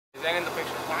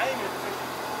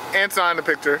And sign the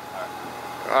picture.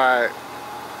 Alright.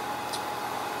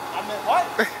 I meant what?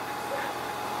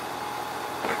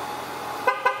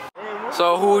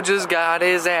 So who just got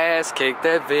his ass kicked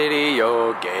at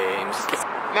video games?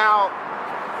 Now,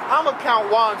 I'm gonna count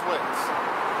Juan's wins.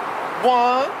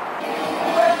 1.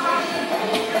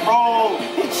 Bro,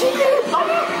 he cheated.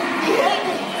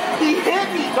 He hit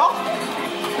me, dog.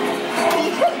 He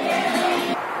hit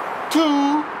me. 2.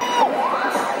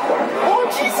 Oh,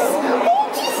 Jesus.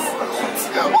 Oh, Jesus.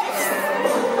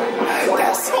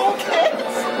 That's so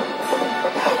cancer.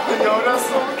 Yo, that's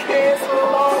so cancer.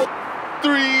 3.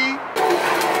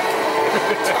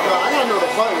 I gotta know the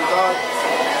buttons, dog.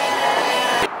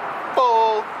 4.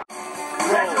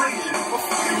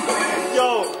 Yo,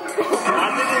 I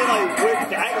didn't like whip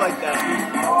back like that.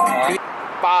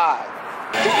 5.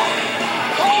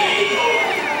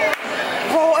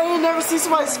 Bro, I ain't never seen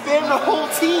somebody spam the whole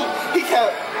team. He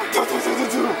kept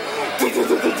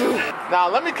do. Now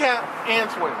let me count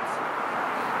Ant's wins.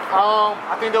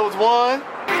 I think there was 1.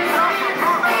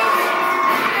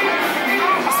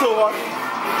 Still one.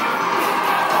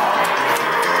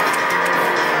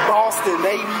 Boston,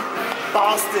 baby.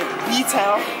 Boston,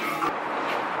 B-Town.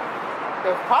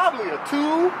 There's probably a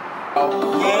 2.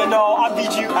 Yeah, no, I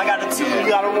beat you. I got a 2, you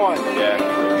got a 1. Yeah.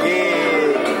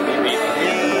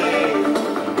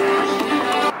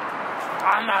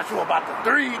 I'm not sure about the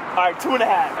 3. Alright, 2.5.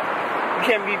 You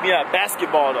can't beat me at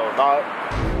basketball though, dog.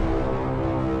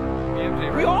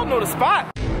 We all know the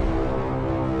spot.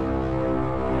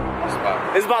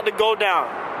 It's about to go down.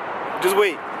 Just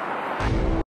wait.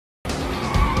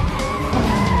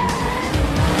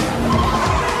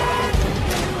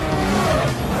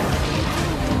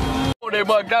 That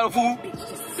McDonald's food?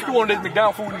 You want this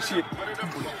McDonald's food and shit?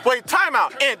 Wait, time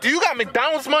out. Ant, do you got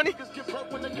McDonald's money?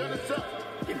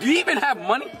 Do you even have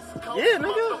money? Yeah,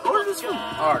 nigga. Order this food.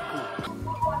 Alright, cool.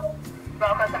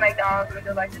 Welcome to McDonald's. Would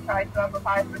you like to try some apple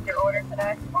pies with your order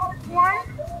today? One?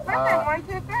 Listen, 1,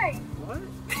 2, 3. What?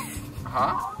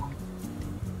 Huh?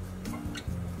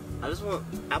 I just want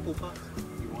apple pie.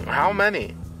 How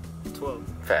many? 12.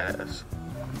 Fat ass.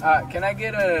 Can I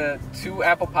get 2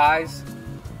 apple pies,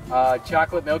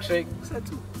 chocolate milkshake? I said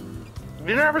 2.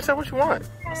 You never said what you want.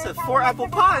 I said 4 apple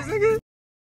pies, nigga.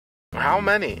 How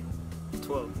many?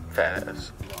 12. Fat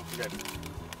ass.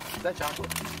 Is that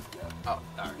chocolate? Oh,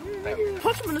 alright.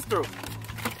 Punch him in his throat.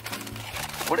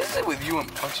 What is it with you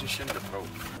and punching shit in the throat?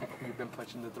 You've been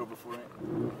punched in the throat before,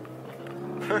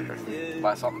 right? Yeah.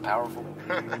 By something powerful?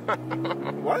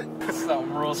 What?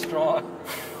 Something real strong.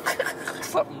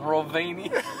 Something real veiny.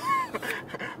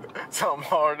 Something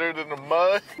harder than the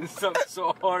mud. Something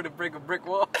so hard to break a brick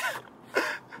wall.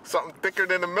 Something thicker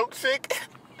than a milkshake.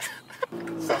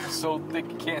 Something so thick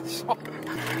you can't show.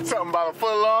 Something about a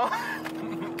foot long.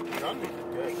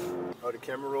 Good. Oh, the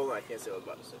camera rolling? I can't say what I was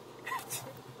about to say.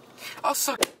 I'll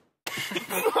suck.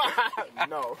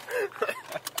 No.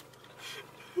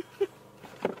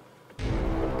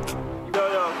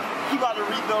 Yo, he about to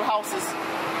rebuild houses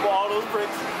with all those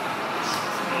bricks.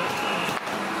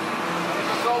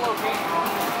 Solo game.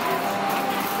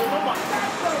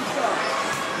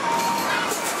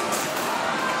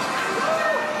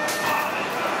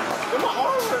 My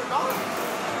arm hurt, dog.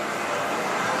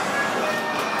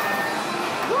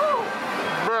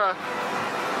 Bruh.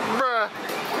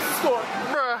 What's the score?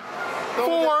 Bruh.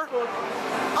 4.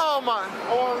 Oh my. I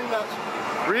want a rematch.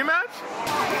 Rematch?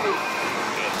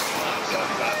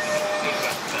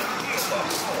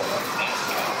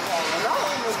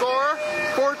 Score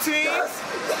 14. Yes.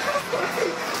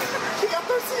 He got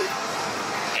 13.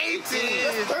 18.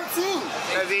 That's 13.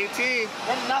 That's 18.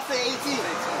 That's not say 18.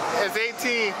 That's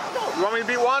 18. You want me to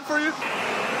beat Juan for you?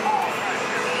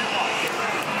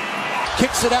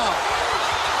 Kicks it out.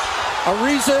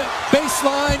 Ariza,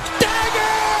 baseline,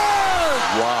 dagger!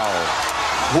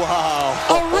 Wow.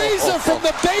 Ariza from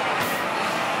the base.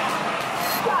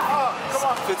 Come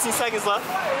on. 15 seconds left.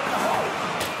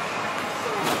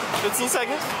 15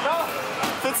 seconds.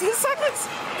 15 seconds.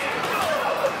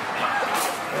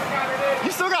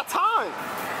 You still got time.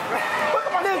 Look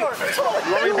at my nigga.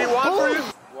 You want me to beat Juan for you?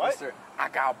 What? Sir, I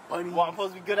got bunny. Well, I'm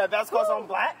supposed to be good at basketball, so I'm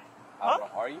black? Huh?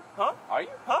 Are you? Huh? Are you?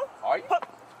 Huh? Are you?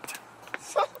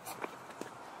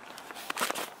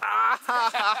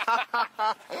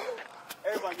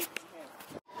 Everybody get this hand.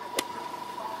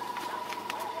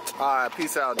 Alright,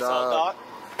 peace out, What's up, dog. dog?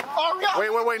 Oh, yeah.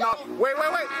 Wait, no. Wait.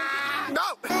 No!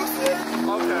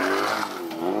 Okay.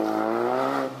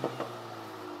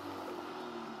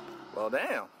 Well,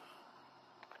 damn.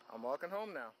 I'm walking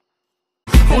home now.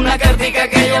 Una cartica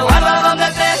que yo guardo donde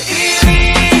te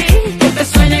escribí, que te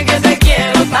sueñe que te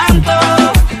quiero tanto,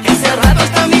 que hace rato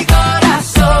está mi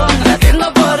corazón.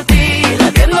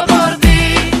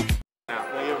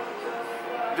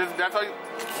 tell you?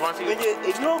 Want to? Nigga,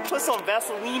 if you don't put some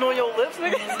Vaseline on your lips,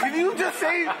 nigga. Can you just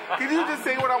say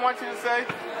what I want you to say?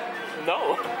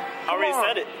 No. I already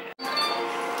said it.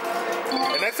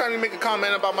 And next time you make a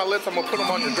comment about my lips, I'm gonna put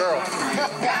them on your girl.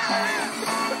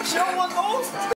 She don't want those.